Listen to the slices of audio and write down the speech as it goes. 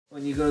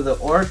When you go to the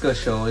orca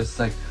show, it's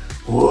like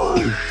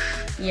whoosh.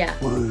 Yeah.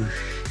 Whoosh.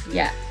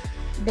 Yeah.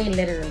 They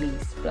literally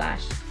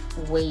splash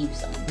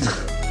waves on you.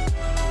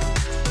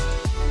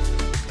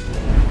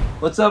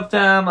 What's up,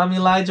 fam? I'm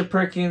Elijah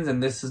Perkins,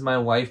 and this is my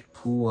wife,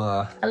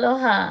 Pua.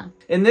 Aloha.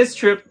 In this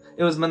trip,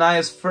 it was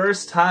Manaia's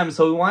first time,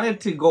 so we wanted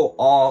to go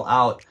all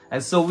out.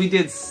 And so we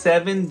did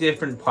 7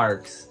 different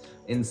parks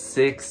in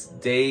 6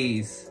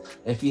 days.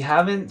 If you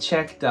haven't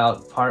checked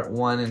out part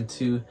 1 and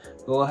 2,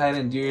 go ahead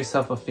and do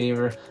yourself a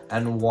favor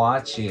and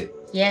watch it.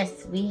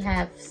 Yes, we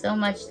have so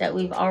much that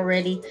we've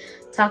already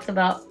talked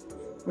about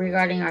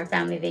regarding our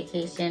family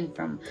vacation,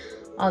 from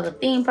all the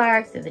theme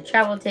parks to the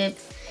travel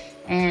tips.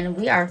 And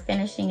we are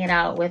finishing it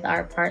out with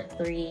our part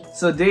 3.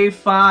 So day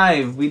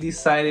 5, we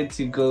decided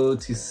to go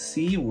to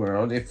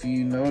SeaWorld. If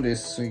you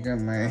notice, we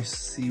got my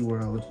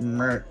SeaWorld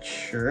merch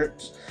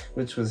shirt,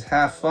 which was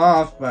half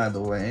off, by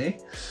the way.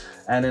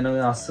 And then we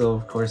also,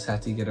 of course,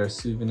 had to get our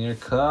souvenir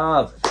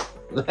cup.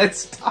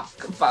 Let's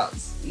talk about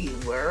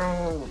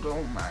SeaWorld.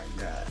 Oh my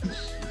gosh.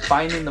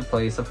 Finding the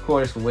place, of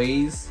course,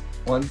 Waze,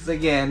 once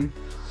again,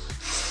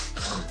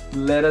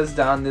 led us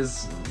down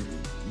this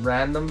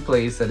random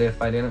place that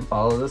if I didn't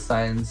follow the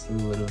signs,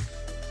 we would have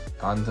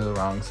gone to the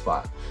wrong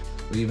spot.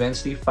 We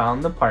eventually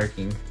found the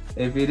parking.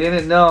 If you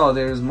didn't know,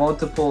 there's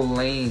multiple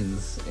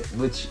lanes,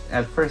 which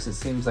at first it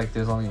seems like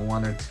there's only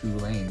 1 or 2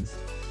 lanes.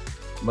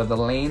 But the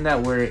lane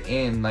that we're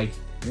in, like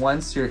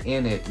once you're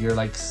in it, you're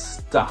like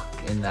stuck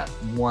in that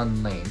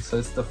one lane. So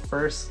it's the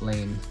first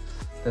lane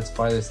that's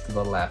farthest to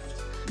the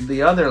left.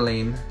 The other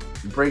lane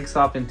breaks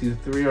off into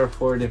 3 or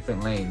 4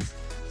 different lanes.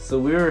 So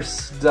we were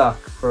stuck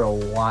for a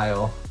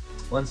while.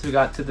 Once we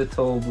got to the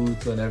toll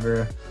booth,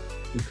 whatever,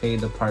 we paid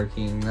the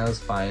parking, that was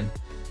fine.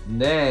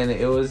 Then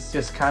it was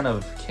just kind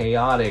of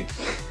chaotic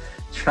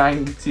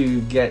trying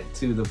to get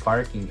to the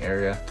parking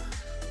area,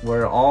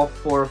 where all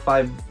 4 or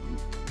 5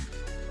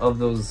 of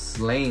those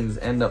lanes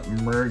end up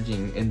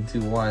merging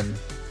into one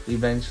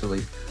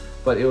eventually.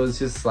 But it was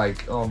just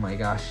like, oh my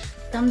gosh.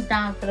 Thumbs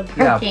down for the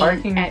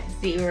parking at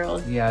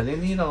SeaWorld. Yeah, they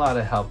need a lot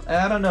of help. And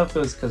I don't know if it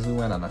was because we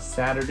went on a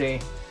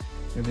Saturday.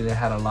 Maybe they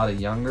had a lot of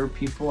younger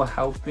people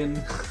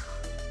helping.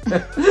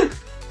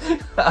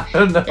 I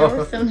don't know. There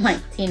were some like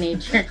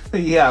teenagers.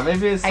 Yeah,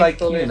 maybe it's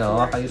like, you know,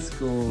 a high working.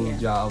 school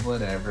job,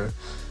 whatever.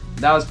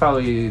 That was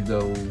probably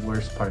the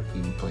worst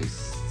parking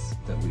place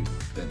that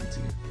we've been to.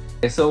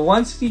 Okay, so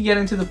once you get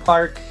into the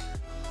park,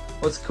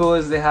 what's cool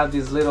is they have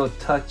these little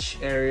touch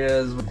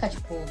areas, with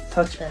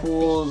touch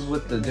pools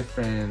with the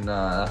different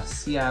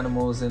sea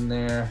animals in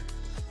there.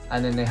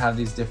 And then they have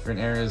these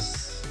different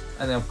areas,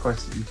 and then of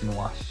course you can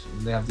wash.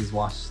 They have these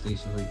wash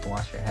stations where you can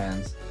wash your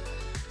hands.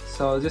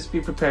 So just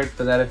be prepared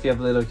for that if you have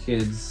little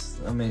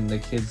kids. I mean, the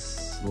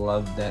kids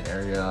love that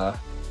area.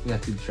 You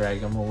have to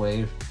drag them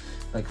away.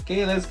 Like,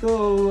 okay, let's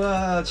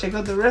go check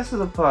out the rest of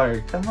the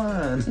park. Come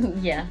on.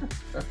 Yeah.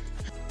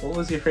 What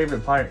was your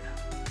favorite part?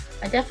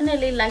 I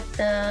definitely liked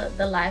the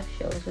live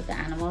shows with the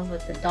animals,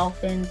 with the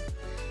dolphins.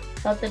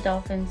 Thought the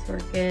dolphins were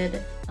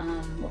good.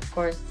 Of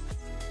course,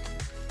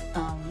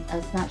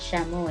 it's not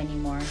Shamu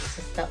anymore. It's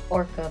just the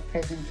orca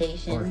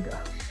presentation.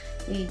 Orca.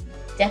 We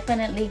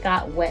definitely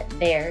got wet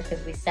there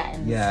because we sat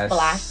in the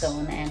splash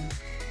zone. And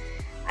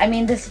I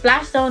mean, the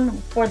splash zone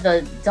for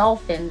the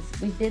dolphins,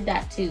 we did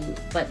that too,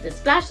 but the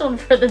splash zone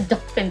for the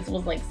dolphins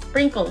was like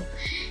sprinkles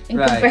in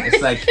comparison.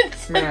 It's like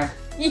to,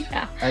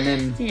 yeah. And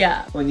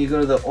then when you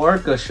go to the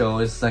orca show,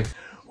 it's like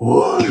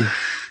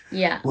whoosh.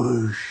 Yeah.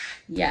 Whoosh.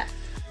 Yeah.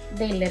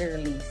 They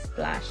literally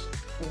splash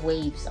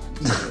waves on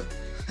you.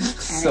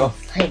 And So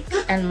it's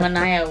like, and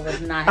Manaia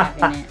was not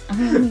having it.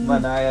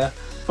 Manaia,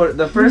 for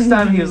the first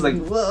time he was like,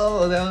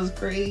 whoa, that was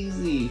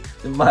crazy.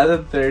 And by the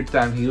 3rd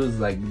time he was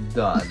like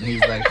done.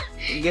 He's like,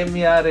 get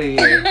me out of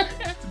here.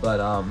 But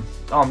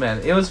oh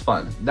man, it was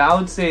fun. I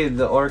would say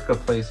the orca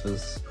place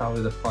was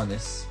probably the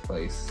funnest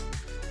place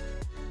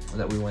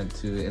that we went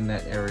to in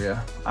that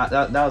area.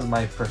 That was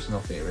my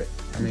personal favorite.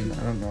 I mean,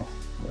 I don't know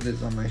what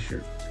is on my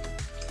shirt.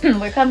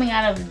 We're coming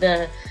out of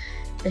the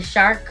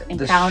shark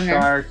encounter. The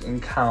shark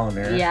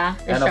encounter. Yeah,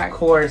 and shark. Of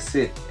course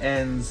it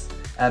ends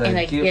at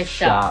a gift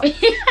shop.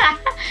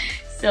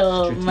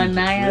 So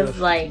Manaia's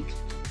like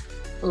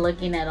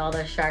looking at all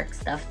the shark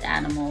stuffed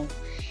animals,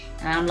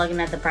 and I'm looking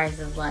at the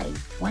prices like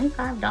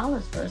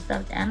 $25 for a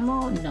stuffed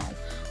animal. No,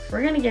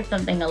 we're gonna get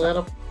something a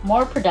little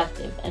more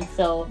productive, and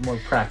so more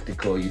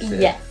practical, you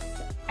said. Yes.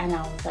 And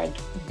I was like,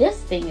 this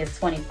thing is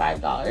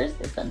 $25.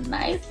 It's a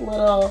nice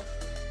little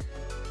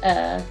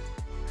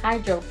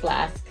hydro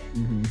flask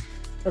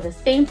for the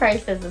same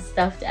price as a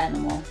stuffed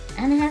animal,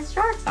 and it has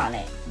sharks on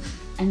it.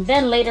 And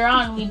then later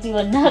on, we do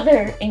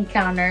another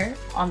encounter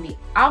on the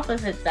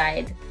opposite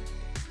side,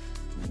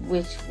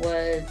 which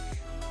was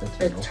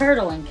the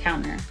turtle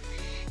encounter.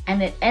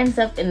 And it ends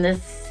up in the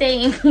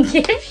same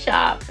gift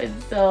shop.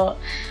 And so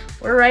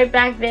we're right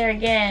back there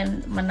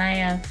again.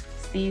 Manaia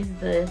sees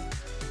the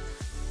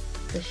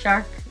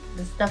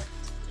stuffed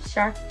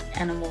shark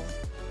animal,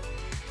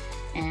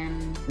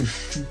 and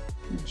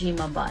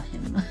Jima bought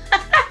him.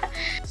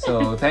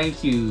 So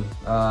thank you,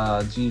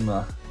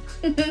 Jima.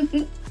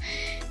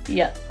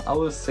 Yeah. I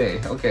would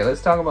say. Okay,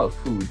 let's talk about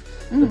food.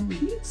 The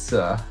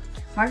pizza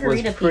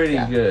Margarita was pretty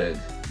pizza. good.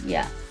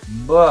 Yeah.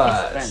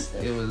 But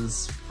Expensive. it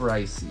was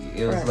pricey.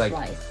 It was For a like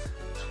slice.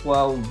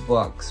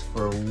 $12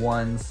 for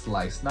one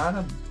slice. Not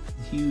a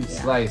huge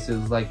slice. It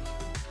was like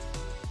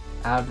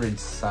average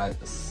size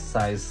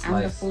slice.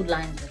 And the food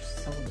lines are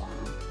so long.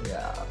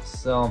 Yeah.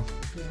 So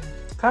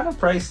kind of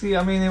pricey.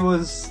 I mean,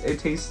 it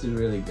tasted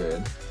really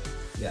good.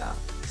 Yeah.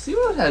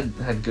 SeaWorld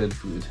had good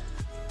food.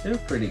 They were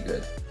pretty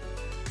good.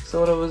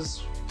 Soda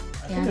was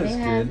I think it was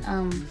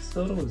good.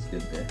 Soda was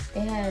good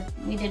there.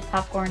 We did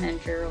popcorn and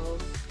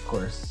churros. Of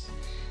course.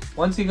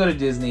 Once you go to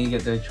Disney, you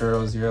get their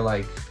churros, you're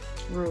like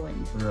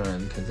Ruined.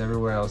 Because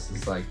everywhere else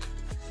is like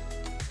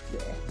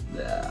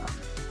yeah.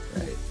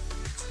 Right.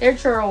 Their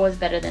churro was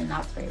better than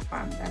Knott's Berry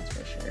Farm, that's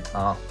for sure.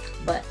 Oh.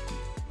 But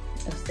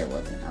it still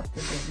wasn't up to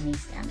Disney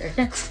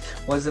standard.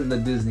 Wasn't the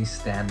Disney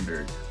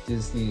standard.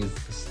 Disney is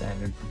the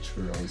standard for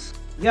churros.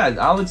 Yeah,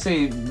 I would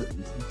say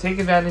take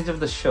advantage of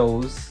the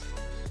shows.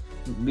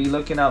 Be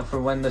looking out for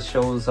when the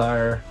shows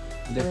are,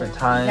 different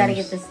times. You gotta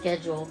get the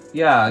schedule.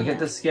 Yeah, get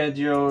the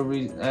schedule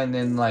and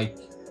then like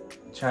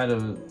try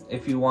to,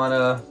 if you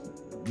wanna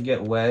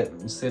get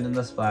wet, sit in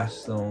the splash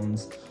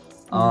zones.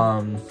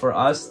 For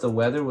us, the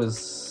weather was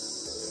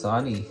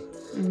sunny.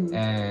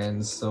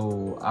 And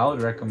so I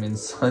would recommend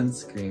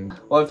sunscreen.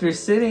 Well, if you're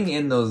sitting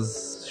in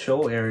those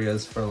show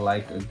areas for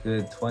like a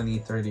good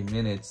 20-30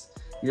 minutes,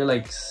 you're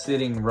like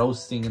sitting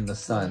roasting in the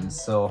sun.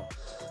 So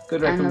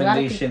good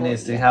recommendation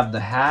is to have the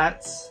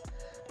hats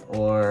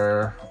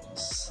or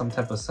some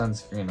type of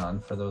sunscreen on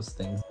for those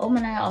things.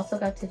 Manaia also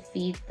got to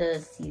feed the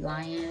sea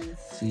lions.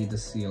 Feed the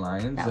sea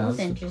lions. That was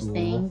interesting.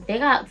 Cool. They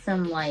got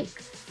some like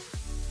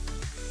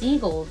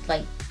seagulls,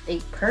 like they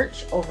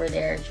perch over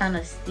there trying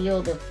to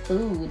steal the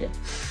food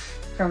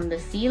from the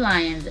sea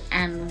lions,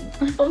 and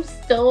I'm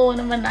still one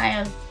of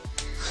Manaia's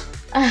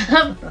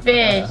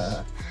fish.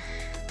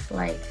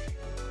 Like,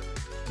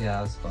 yeah,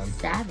 it was fun.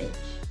 Savage.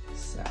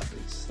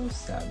 So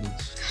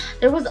savage.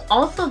 There was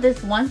also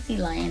this one sea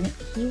lion.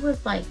 He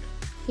was like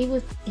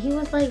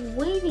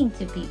waving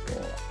to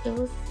people. It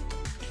was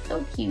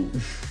so cute.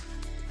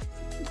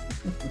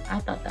 I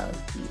thought that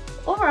was cute.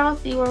 Overall,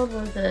 SeaWorld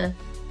was I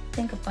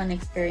think a fun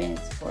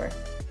experience for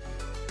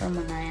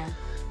Manaia.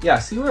 Yeah,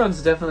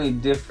 SeaWorld's definitely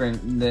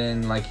different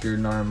than like your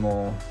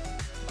normal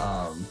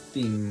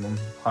theme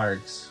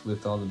parks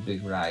with all the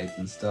big rides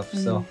and stuff.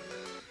 So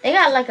they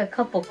got like a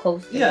couple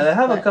coasters. Yeah, they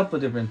have a couple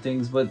different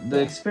things, but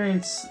the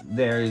experience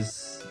there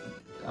is,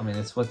 I mean,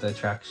 it's what the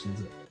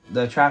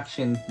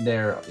attraction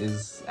there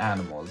is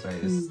animals,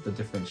 right? It's the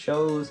different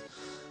shows,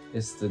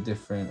 it's the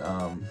different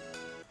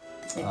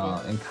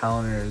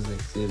encounters,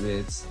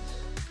 exhibits.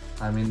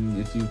 I mean,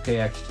 if you pay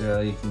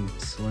extra, you can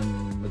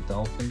swim with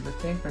dolphins, I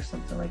think, or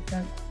something like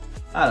that.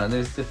 I don't know,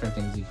 there's different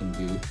things you can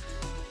do.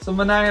 So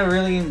Manaia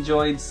really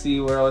enjoyed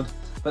SeaWorld,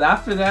 but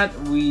after that,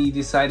 we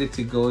decided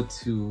to go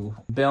to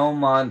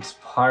Belmont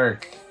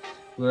Park.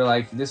 We were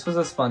like, this was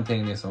a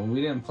spontaneous one.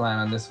 We didn't plan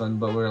on this one,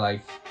 but we were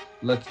like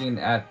looking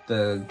at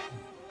the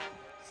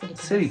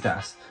City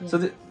Pass. Yeah.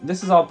 So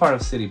this is all part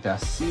of City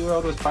Pass.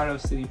 SeaWorld was part of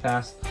City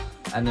Pass,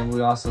 and then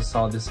we also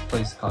saw this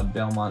place called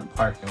Belmont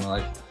Park, and we're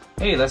like,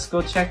 hey, let's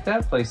go check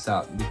that place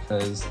out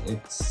because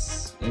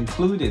it's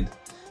included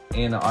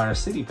in our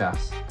City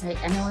Pass. Right,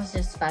 and it was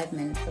just 5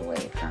 minutes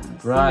away from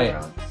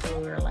SeaWorld. So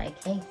we were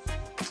like, hey,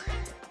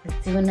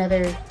 let's do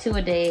another 2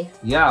 a day.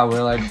 Yeah,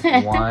 we're like,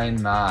 why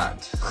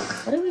not?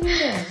 What do we do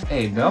there?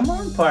 Hey,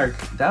 Belmont Park,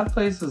 that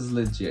place was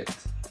legit.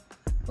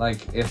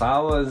 Like, if I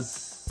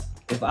was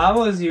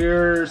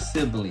your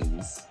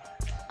siblings,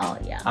 oh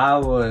yeah, I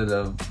would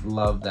have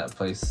loved that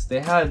place. They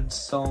had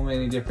so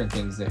many different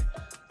things there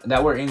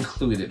that were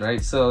included,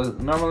 right? So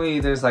normally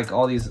there's like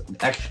all these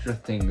extra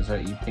things,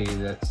 right? You pay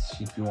that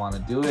if you want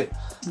to do it,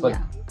 but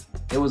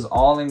it was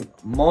all in.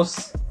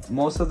 Most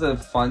of the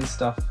fun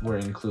stuff were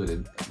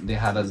included. They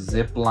had a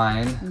zip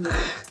line.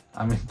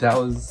 I mean, that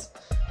was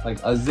like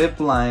a zip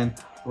line,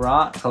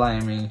 rock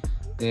climbing.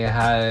 They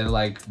had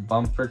like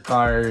bumper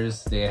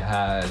cars. They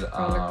had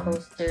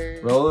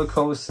roller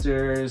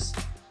coasters.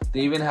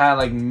 They even had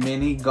like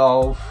mini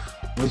golf,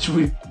 which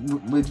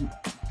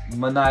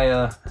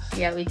Manaia.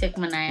 Yeah, we took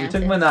Manaia. We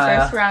took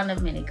Manaia. First round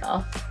of mini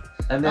golf.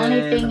 And the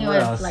only thing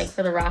was else? like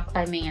for the rock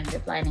climbing and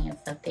zip lining and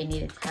stuff, they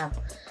needed to have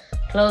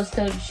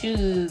closed-toed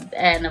shoes,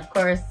 and of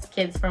course,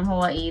 kids from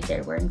Hawaii,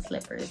 they're wearing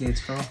slippers.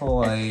 Kids from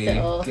Hawaii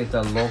get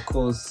the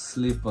local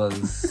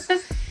slippers.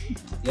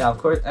 Yeah, of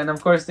course, and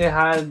of course they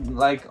had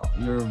like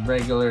your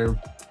regular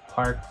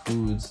park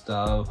food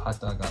stuff, hot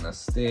dog on a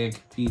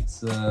stick,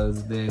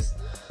 pizzas, this.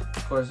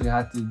 Of course, we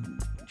had to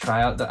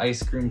try out the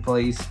ice cream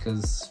place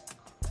because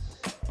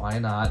why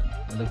not?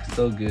 It looks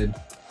so good.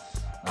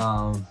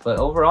 But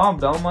overall,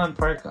 Belmont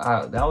Park,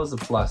 that was a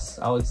plus.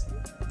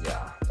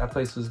 That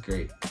place was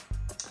great.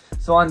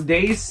 So on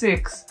day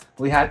 6,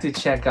 we had to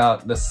check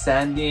out the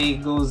San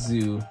Diego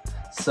Zoo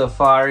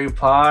Safari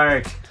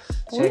Park.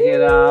 Check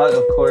it out.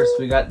 Of course,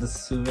 we got the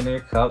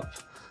souvenir cup.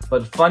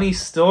 But funny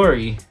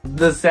story,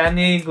 the San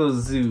Diego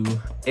Zoo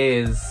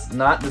is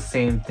not the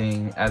same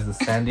thing as the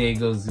San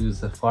Diego Zoo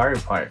Safari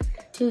Park.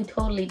 Two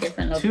totally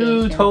different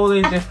locations. Two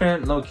totally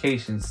different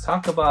locations.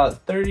 Talk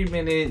about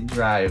 30-minute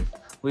drive.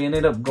 We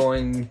ended up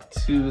going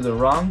to the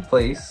wrong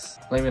place.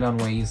 Blame it on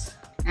Waze.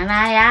 And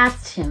I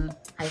asked him,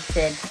 I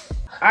said,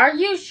 are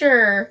you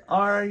sure?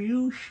 Are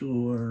you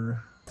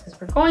sure?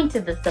 Because we're going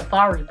to the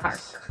safari park.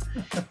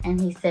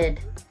 And he said,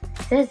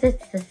 says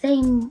it's the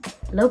same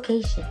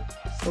location.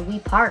 So we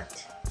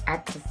parked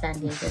at the San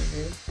Diego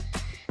Zoo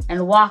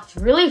and walked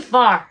really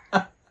far.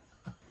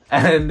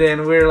 And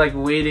then we're like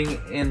waiting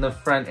in the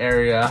front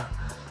area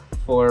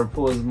for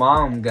Poo's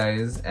mom,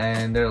 guys.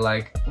 And they're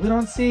like, we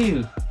don't see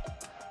you.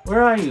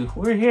 Where are you?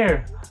 We're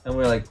here. And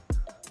we're like,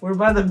 we're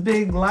by the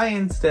big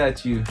lion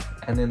statue.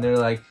 And then they're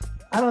like,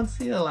 I don't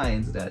see a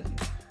lion statue.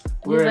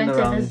 We went to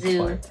the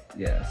zoo. Park.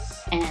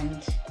 Yes.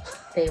 And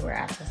they were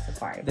at the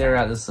safari park. They were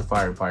at the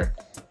safari park.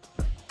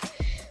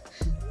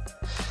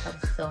 I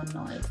was so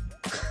annoyed.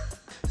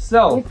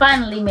 So we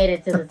finally made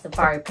it to the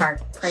safari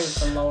park. Praise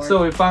the Lord.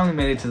 So we finally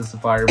made it to the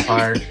safari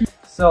park.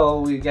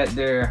 So we get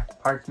there.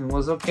 Parking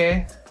was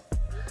okay.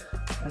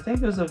 I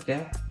think it was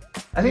okay.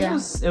 I think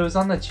it was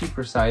on the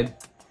cheaper side.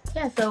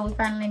 Yeah, so we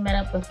finally met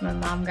up with my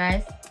mom,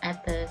 guys,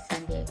 at the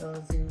San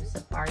Diego Zoo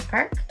Safari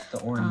Park. The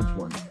orange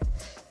one.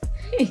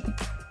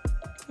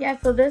 Yeah,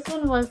 so this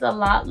one was a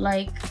lot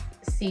like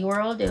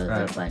SeaWorld. It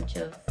was a bunch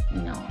of,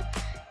 you know,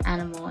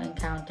 animal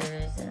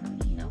encounters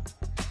and, you know,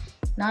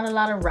 not a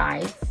lot of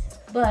rides.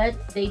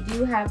 But they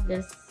do have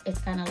this, it's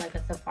kind of like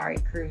a safari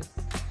cruise.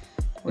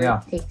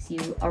 Where it takes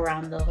you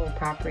around the whole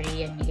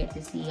property and you get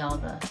to see all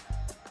the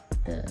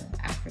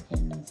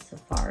African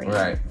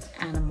safari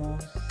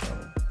animals.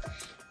 So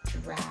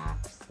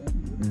giraffes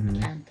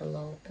and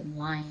antelope and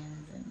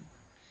lions and...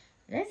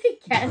 Did I say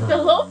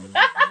cantaloupe?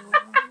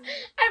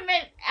 I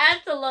meant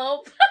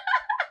antelope.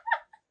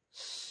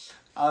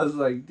 I was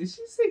like, did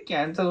she say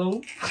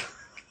cantaloupe?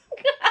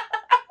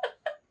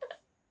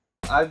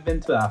 I've been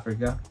to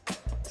Africa,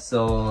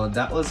 so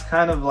that was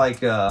kind of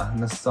like a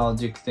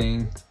nostalgic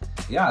thing.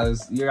 Yeah,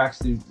 you're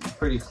actually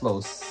pretty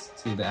close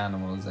to the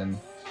animals, and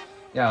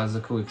yeah, it was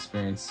a cool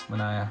experience.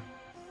 Manaia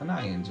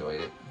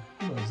enjoyed it.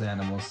 Those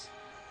animals.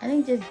 I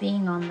think just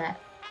being on that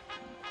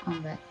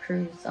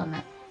cruise, on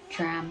that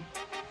tram,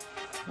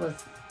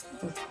 was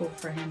cool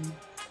for him.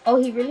 Oh,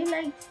 he really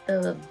liked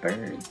the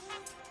birds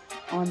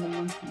on the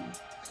monkey.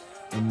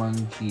 The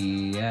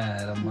monkey,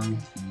 yeah, the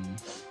monkey.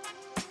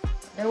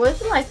 There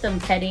was like some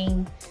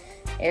petting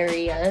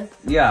areas.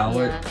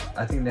 Yeah.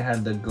 I think they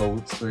had the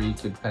goats where you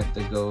could pet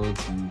the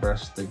goats and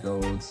brush the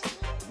goats.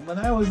 But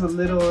I was a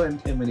little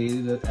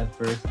intimidated at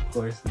first, of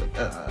course.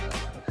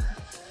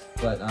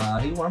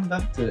 But he warmed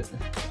up to it.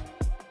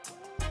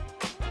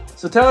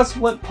 So tell us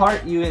what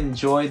part you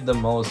enjoyed the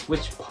most.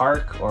 Which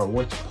park or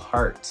which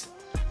part?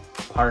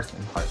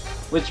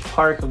 Which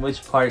park and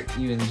which part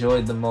you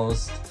enjoyed the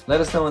most? Let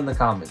us know in the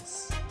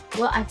comments.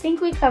 Well, I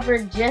think we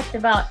covered just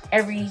about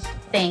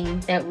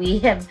everything that we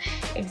have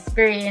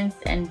experienced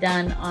and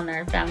done on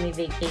our family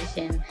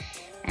vacation.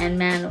 And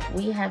man,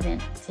 we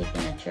haven't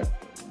taken a trip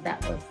that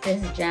was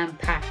this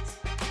jam-packed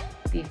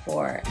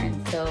before.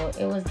 And so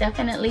it was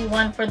definitely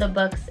one for the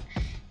books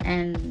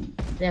and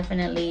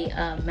definitely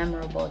a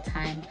memorable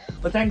time.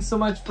 But thanks so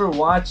much for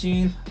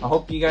watching. I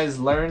hope you guys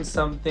learned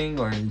something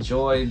or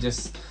enjoyed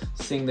just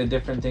seeing the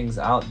different things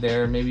out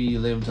there. Maybe you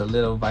lived a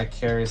little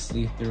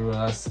vicariously through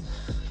us.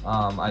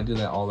 I do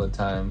that all the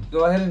time.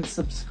 Go ahead and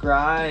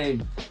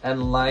subscribe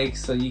and like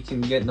so you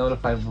can get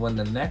notified when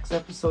the next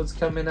episode's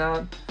coming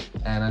out.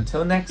 And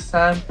until next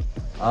time,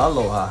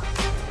 aloha.